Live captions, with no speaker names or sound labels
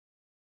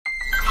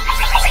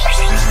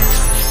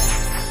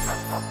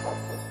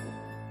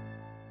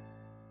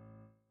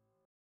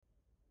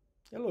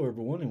Hello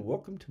everyone and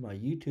welcome to my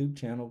YouTube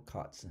channel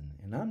Kotzen.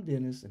 And I'm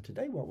Dennis, and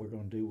today what we're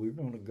going to do, we're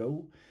going to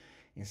go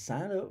and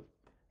sign up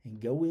and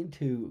go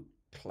into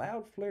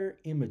Cloudflare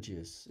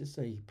Images. It's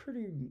a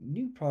pretty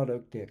new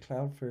product that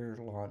Cloudflare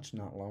launched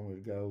not long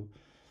ago,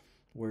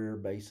 where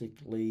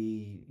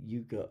basically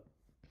you could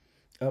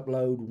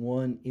upload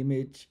one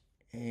image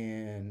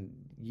and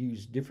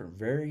use different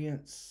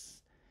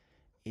variants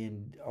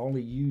and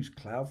only use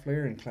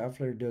Cloudflare, and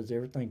Cloudflare does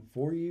everything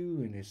for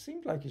you, and it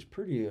seems like it's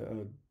pretty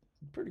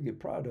good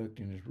product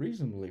and it's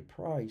reasonably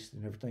priced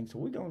and everything. So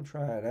we're gonna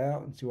try it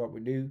out and see what we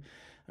do.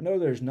 I know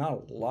there's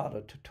not a lot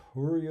of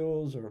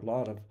tutorials or a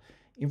lot of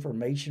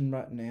information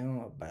right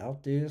now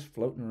about this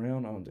floating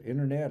around on the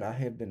internet. I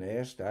have been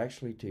asked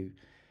actually to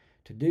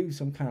do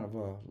some kind of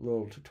a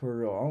little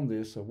tutorial on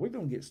this, so we're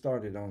gonna get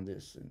started on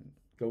this and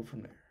go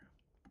from there.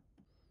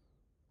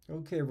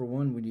 Okay,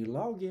 everyone, when you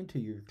log into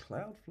your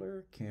Cloudflare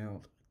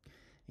account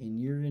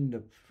and you're in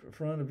the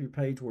front of your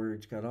page where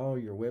it's got all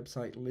your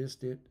website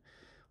listed,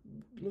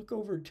 look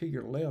over to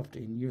your left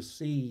and you'll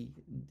see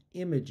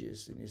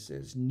images and it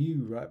says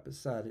new right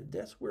beside it.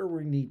 That's where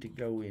we need to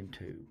go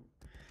into.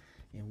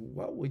 And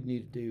what we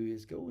need to do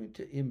is go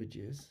into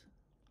images.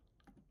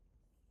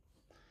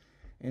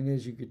 And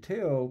as you could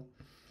tell,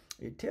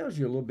 it tells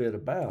you a little bit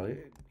about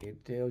it.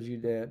 It tells you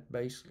that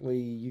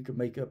basically you can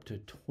make up to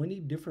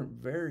 20 different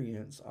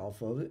variants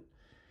off of it.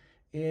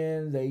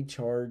 And they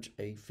charge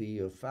a fee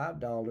of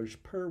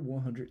 $5 per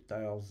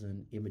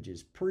 100,000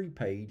 images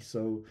prepaid.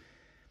 So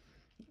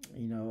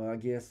I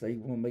guess they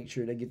want to make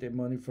sure they get their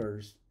money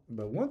first.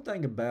 But one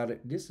thing about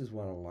it, this is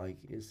what I like.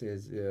 It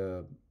says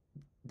you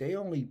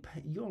only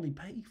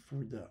pay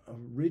for the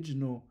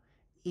original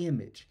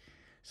image,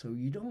 so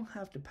you don't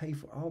have to pay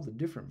for all the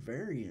different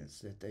variants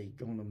that they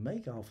are gonna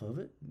make off of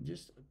it.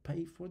 Just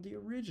pay for the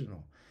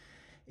original.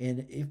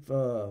 And if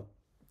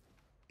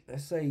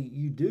let's say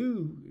you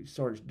do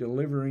start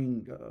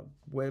delivering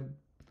web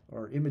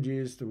or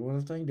images to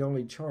one thing, they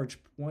only charge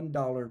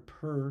 $1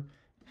 per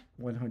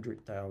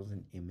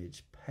 100,000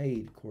 image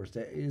paid. Of course,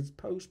 that is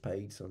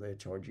postpaid, so they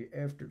charge you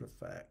after the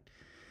fact.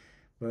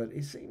 But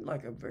it seemed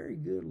like a very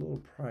good little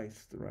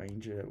price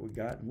range that we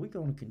got, and we're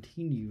going to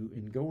continue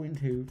and go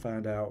into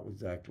find out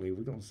exactly.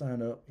 We're going to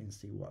sign up and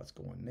see what's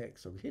going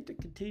next. So hit the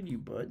continue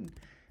button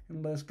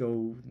and let's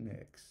go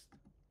next.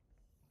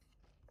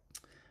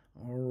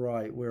 All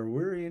right, where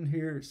we're in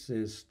here, it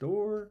says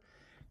store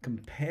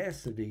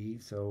capacity.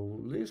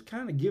 So this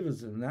kind of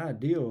gives us an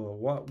idea of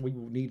what we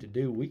need to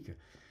do.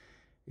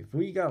 If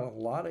we got a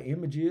lot of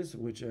images,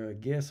 which I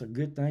guess a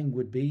good thing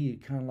would be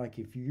kind of like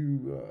if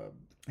you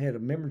had a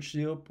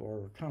membership,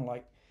 or kind of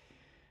like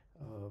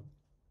uh,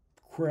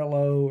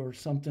 Crello or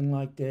something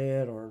like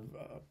that, or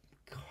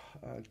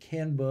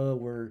Canva,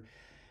 where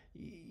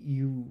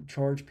you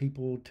charge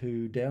people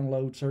to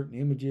download certain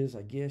images.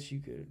 I guess you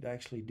could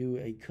actually do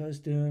a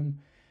custom,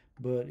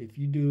 but if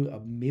you do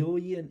 1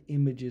 million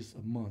images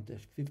a month,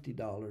 that's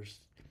 $50.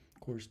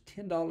 Of course,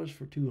 $10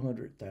 for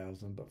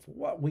 200,000, but for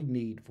what we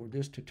need for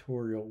this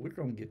tutorial, we're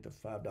going to get the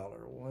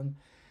 $5 one,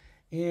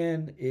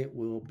 and it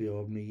will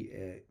bill me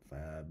at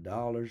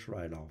 $5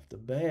 right off the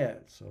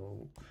bat.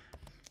 So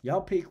y'all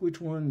pick which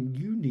one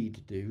you need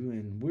to do,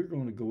 and we're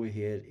going to go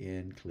ahead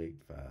and click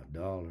 $5.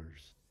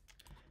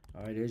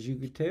 All right, as you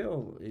can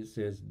tell, it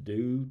says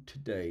due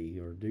today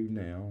or due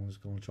now. It's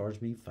going to charge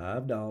me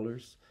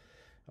 $5.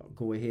 I'll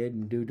go ahead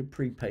and do the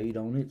prepaid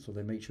on it so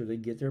they make sure they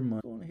get their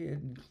money. Go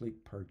ahead and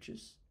click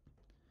purchase.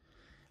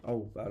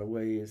 Oh, by the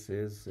way, it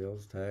says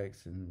sales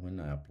tax and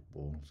when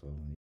applicable. So,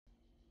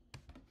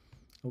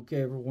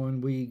 okay,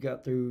 everyone, we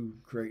got through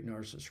creating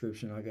our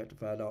subscription. I got the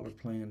 $5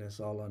 plan. That's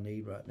all I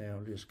need right now.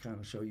 Just kind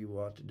of show you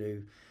what to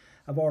do.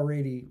 I've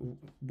already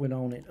went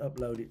on and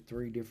uploaded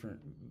 3 different,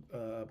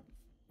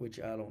 which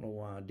I don't know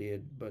why I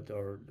did, but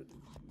or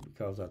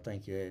because I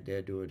think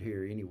they'd do it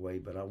here anyway.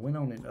 But I went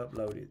on and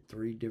uploaded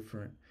 3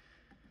 different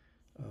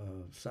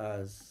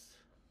size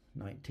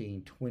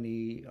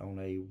 1920 on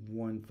a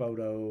one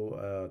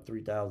photo,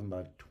 3000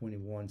 by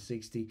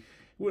 2160. It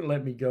wouldn't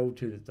let me go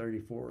to the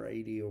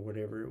 3480 or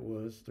whatever it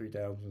was,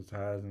 3000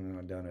 size, and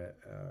I done a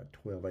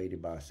 1280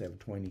 by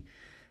 720.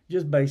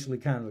 Just basically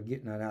kind of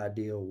getting an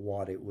idea of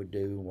what it would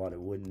do and what it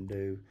wouldn't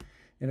do.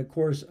 And of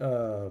course,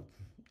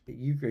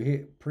 you could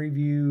hit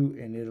preview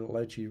and it'll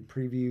let you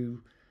preview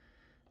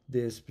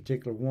this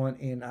particular one.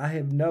 And I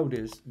have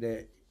noticed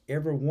that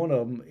every one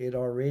of them, it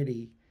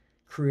already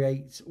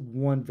creates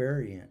one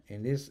variant,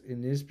 and this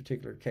in this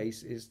particular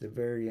case is the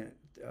variant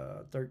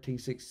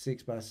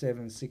 1366 by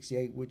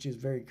 768, which is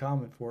very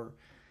common for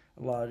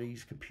a lot of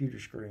these computer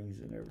screens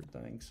and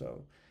everything.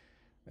 So,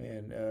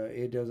 and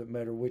it doesn't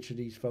matter which of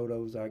these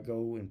photos I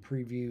go and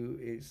preview,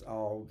 it's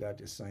all got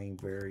the same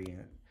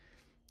variant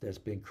that's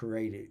been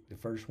created. The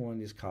first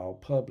one is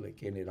called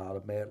public, and it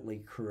automatically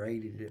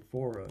created it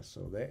for us,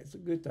 so that's a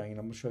good thing. And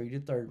I'm going to show you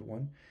the third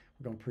one.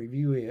 We're going to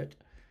preview it,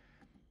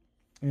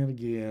 and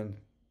again,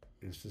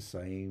 it's the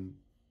same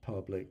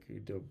public,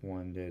 the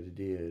one that it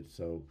did.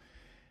 So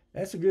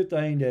that's a good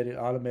thing that it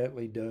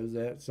automatically does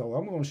that. So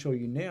I'm going to show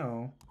you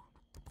now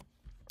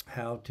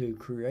how to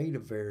create a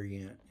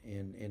variant,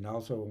 and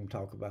also I'm going to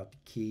talk about the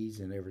keys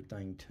and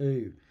everything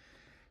too.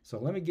 So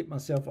let me get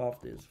myself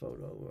off this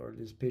photo or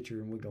this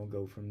picture, and we're going to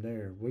go from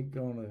there. We're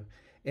going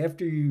to,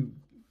 after you,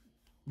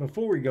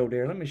 before we go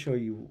there, let me show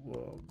you,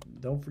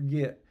 don't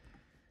forget,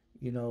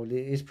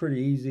 it's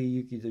pretty easy.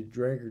 You can either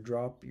drag or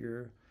drop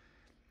your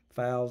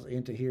files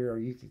into here, or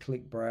you can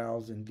click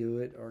browse and do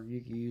it, or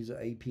you can use an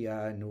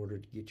API in order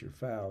to get your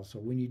files. So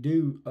when you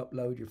do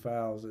upload your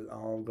files, it's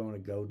all going to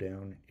go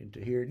down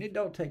into here, and it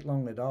don't take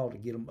long at all to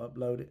get them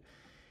uploaded.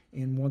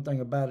 And one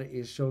thing about it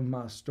is showing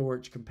my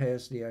storage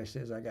capacity. I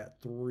says I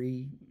got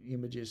 3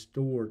 images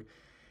stored,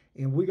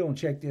 and we're gonna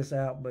check this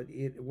out. But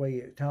the way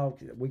it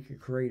talks, we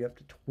could create up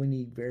to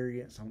 20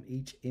 variants on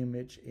each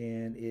image,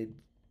 and it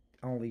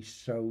only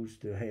shows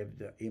to have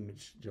the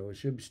image. So it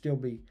should still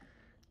be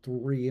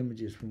 3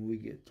 images when we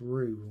get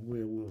through.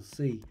 We'll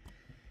see.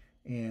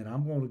 And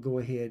I'm going to go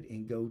ahead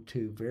and go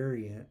to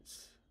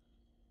variants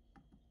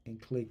and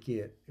click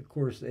it. Of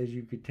course, as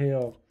you could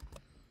tell,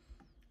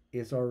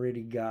 it's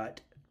already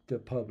got the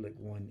public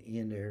one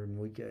in there, and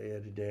we can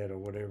edit that or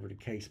whatever the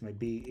case may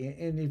be.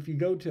 And if you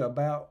go to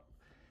about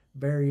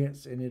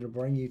variants, and it'll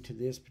bring you to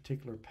this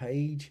particular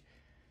page.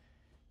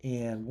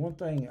 And one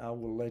thing I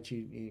will let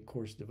you, of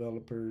course,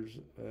 developers,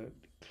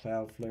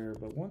 Cloudflare,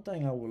 but one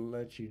thing I will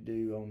let you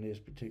do on this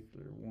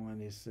particular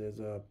one, it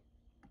says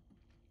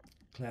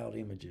cloud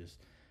images.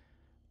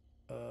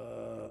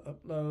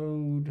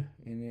 Upload,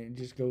 and then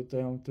just go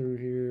down through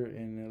here,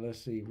 and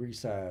let's see,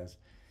 resize.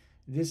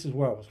 This is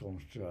what I was going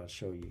to try to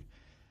show you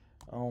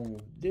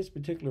on this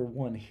particular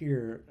one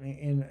here,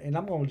 and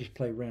I'm going to just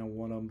play around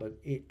one of them, but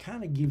it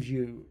kind of gives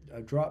you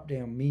a drop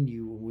down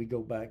menu when we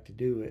go back to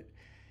do it.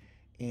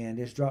 And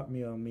this drop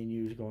down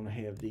menu is going to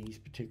have these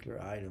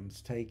particular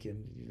items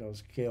taken,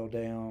 scale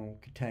down,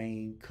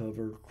 contain,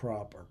 cover,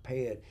 crop, or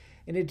pad.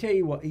 And they tell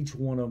you what each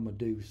one of them will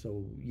do.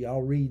 So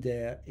y'all read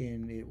that,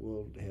 and it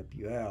will help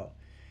you out.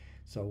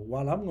 So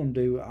what I'm going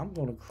to do, I'm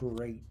going to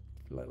create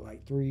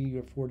like 3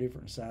 or 4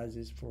 different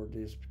sizes for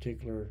this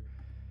particular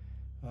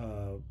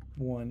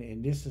one.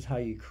 And this is how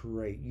you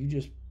create. You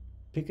just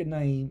pick a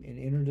name and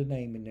enter the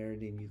name in there,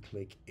 and then you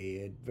click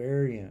add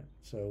variant.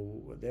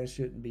 So that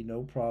shouldn't be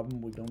no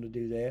problem. We're going to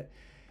do that.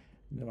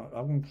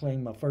 I'm going to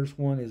claim my first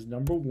one is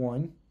number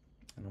 1,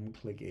 and I'm going to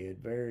click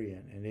add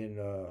variant. And then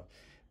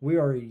we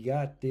already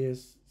got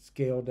this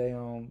scaled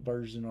down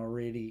version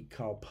already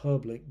called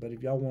public, but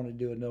if y'all want to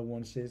do another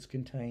one that says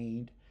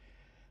contained,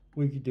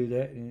 we could do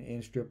that,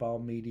 and strip all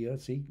media.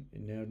 See,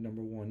 and now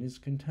number 1 is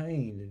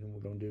contained, and then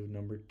we're going to do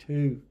number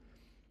 2.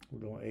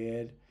 We're going to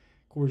add.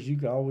 Of course, you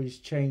can always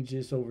change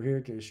this over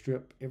here to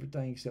strip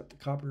everything except the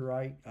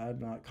copyright. I'm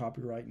not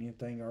copyrighting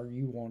anything, or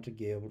you want to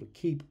be able to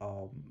keep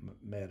all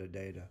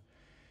metadata.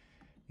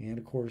 And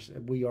of course,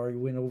 we already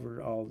went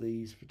over all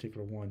these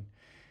particular one.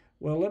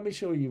 Well, let me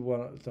show you what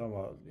I'm talking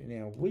about.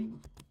 Now, we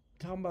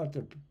talking about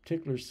the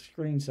particular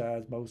screen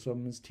size. Most of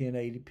them is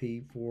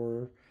 1080p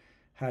for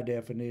high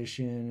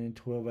definition and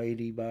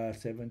 1280 by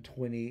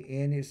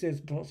 720. And it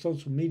says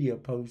social media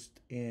post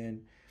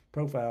and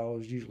profile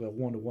is usually a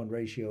 1-to-1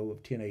 ratio of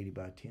 1080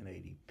 by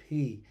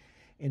 1080p.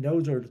 And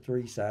those are the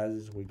 3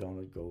 sizes we're going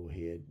to go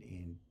ahead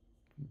and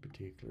in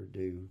particular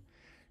do.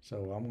 So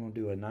I'm going to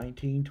do a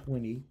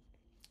 1920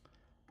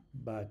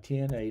 by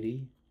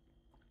 1080.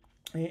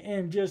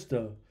 And just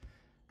to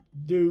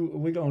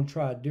we're going to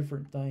try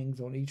different things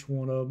on each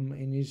one of them.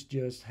 And it's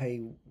just,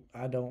 hey,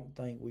 I don't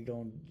think we're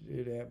going to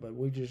do that, but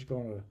we're just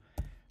going to,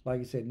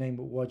 like I said, name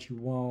it what you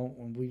want.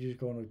 And we're just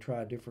going to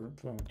try different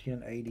from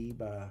 1080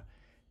 by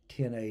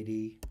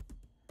 1080,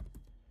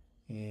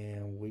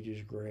 and we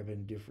just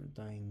grabbing different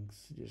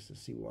things just to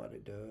see what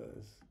it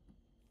does.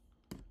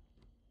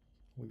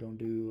 We're going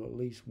to do at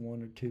least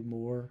 1 or 2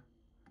 more,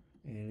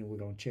 and then we're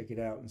going to check it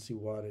out and see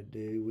what it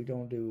do. We're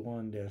going to do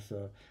one that's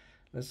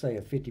let's say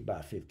a 50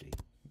 by 50.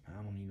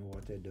 I don't even know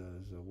what that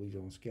does. We're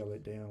going to scale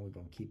it down. We're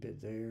going to keep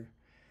it there.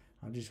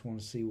 I just want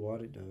to see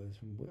what it does.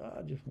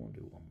 I just want to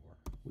do one more.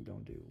 We're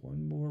going to do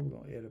one more. We're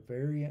going to add a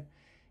variant.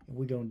 And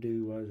we're going to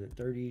do, what is it,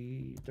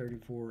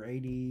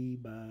 3480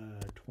 by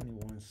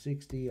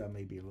 2160. I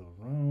may be a little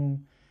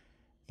wrong.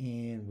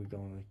 And we're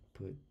going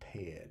to put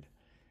pad.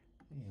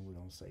 And we're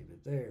going to save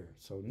it there.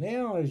 So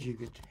now, as you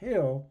can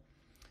tell,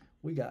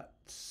 we got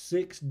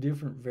 6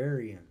 different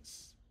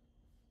variants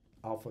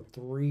off of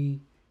 3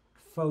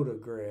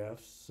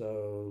 photographs.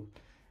 So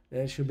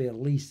that should be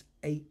at least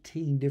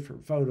 18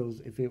 different photos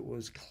if it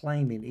was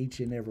claiming each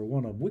and every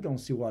one of them. We're going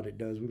to see what it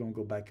does. We're going to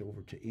go back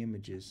over to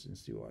images and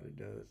see what it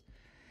does.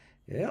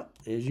 Yep,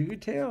 as you can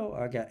tell,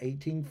 I got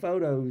 18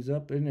 photos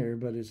up in there,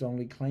 but it's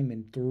only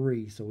claiming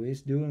 3. So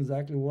it's doing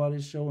exactly what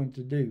it's showing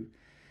to do.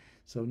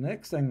 So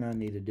next thing I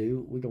need to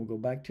do, we're going to go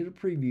back to the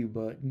preview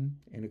button.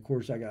 And of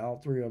course, I got all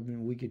 3 of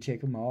them. We can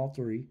check them all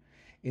 3.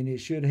 And it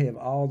should have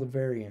all the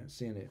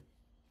variants in it.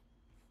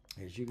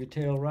 As you can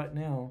tell right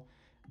now,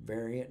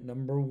 variant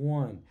number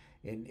 1.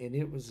 And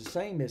it was the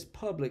same as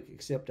public,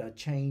 except I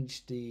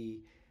changed the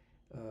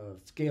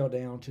scale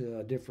down to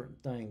a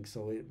different thing,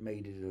 so it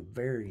made it a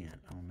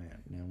variant on that.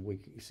 Now we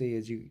can see,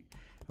 as you,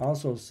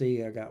 Also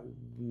see I got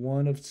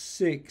one of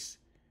 6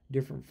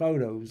 different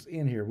photos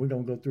in here. We're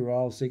going to go through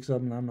all 6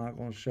 of them. I'm not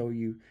going to show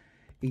you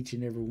each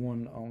and every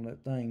one on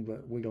that thing,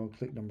 but we're going to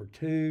click number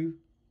 2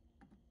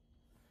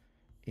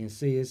 and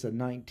see it's a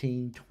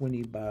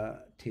 1920 by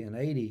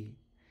 1080.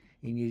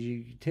 And as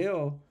you can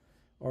tell,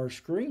 our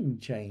screen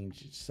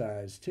changed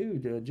size too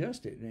to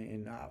adjust it.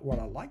 And what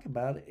I like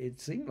about it,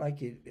 it seemed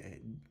like it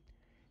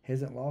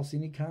hasn't lost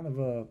any kind of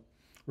a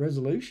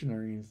resolution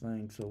or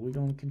anything. So we're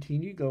going to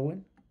continue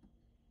going.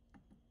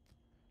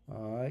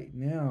 All right,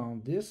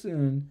 now this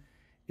one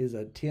is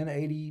a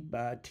 1080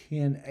 by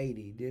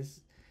 1080.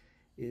 This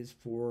is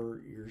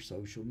for your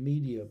social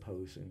media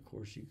posts, and of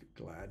course you could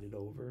glide it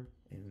over.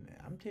 And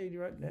I'm telling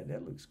you right now,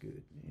 that looks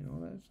good. You know,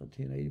 that's a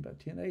 1080 by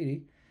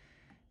 1080,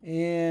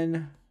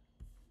 and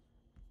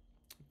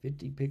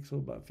 50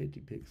 pixel by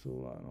 50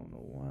 pixel. I don't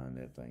know why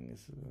that thing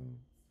is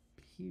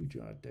huge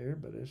right there,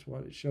 but that's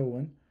what it's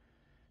showing.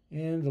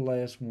 And the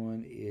last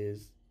one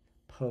is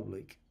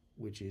public,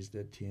 which is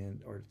the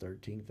 10 or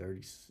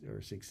 1330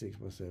 or 66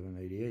 by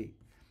 788.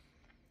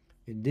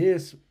 And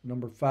this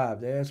number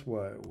 5, that's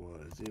what it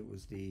was. It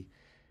was the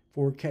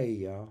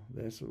 4K, y'all.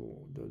 That's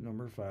the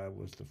number 5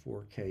 was the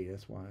 4K.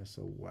 That's why it's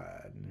so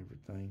wide and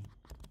everything.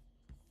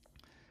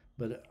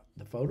 But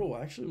the photo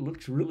actually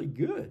looks really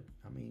good.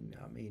 I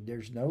mean,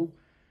 there's no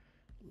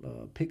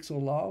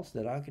pixel loss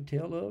that I could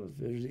tell of. If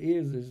there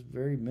is, it's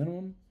very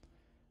minimum.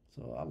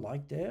 So I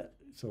like that.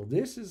 So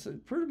this is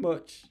pretty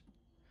much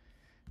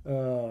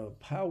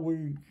how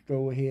we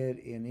go ahead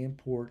and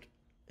import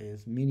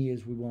as many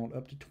as we want,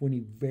 up to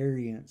 20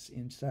 variants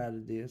inside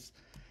of this.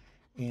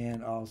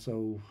 And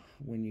also,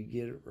 when you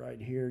get it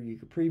right here, you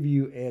can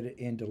preview, edit,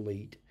 and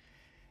delete.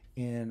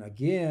 And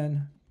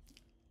again,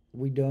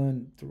 we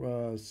done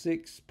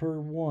 6 per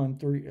one,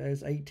 3.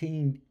 That's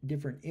 18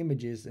 different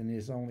images, and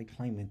it's only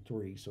claiming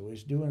 3. So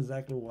it's doing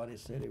exactly what it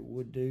said it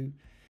would do.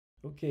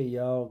 Okay,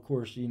 y'all, of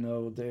course, you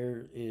know,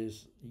 there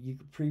is, you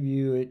can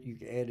preview it, you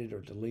can edit or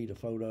delete a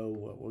photo.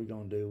 What we're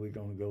going to do, we're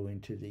going to go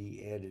into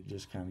the edit,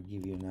 just kind of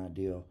give you an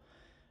idea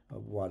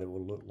of what it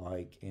will look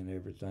like and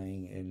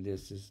everything. And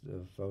this is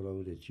the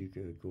photo that you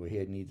could go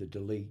ahead and either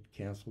delete,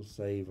 cancel,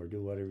 save, or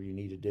do whatever you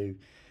need to do.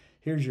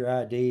 Here's your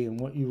ID, and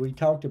we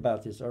talked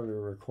about this earlier,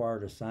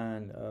 required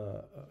assigned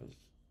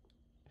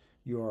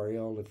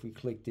URL. If we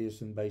click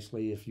this, and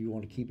basically if you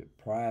want to keep it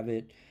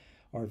private,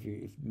 or if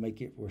you make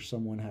it where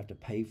someone have to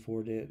pay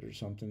for it or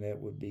something, that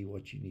would be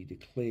what you need to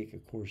click.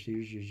 Of course,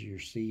 here's your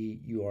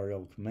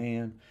CURL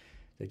command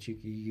that you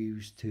can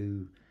use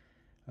to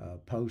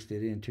post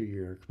it into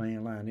your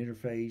command line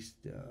interface,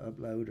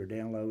 upload or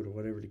download or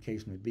whatever the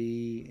case may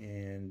be.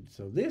 And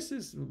so this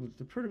is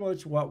pretty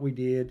much what we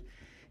did,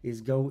 is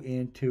go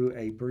into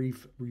a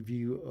brief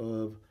review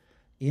of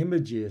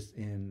images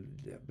and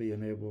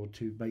being able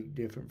to make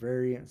different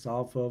variants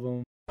off of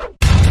them.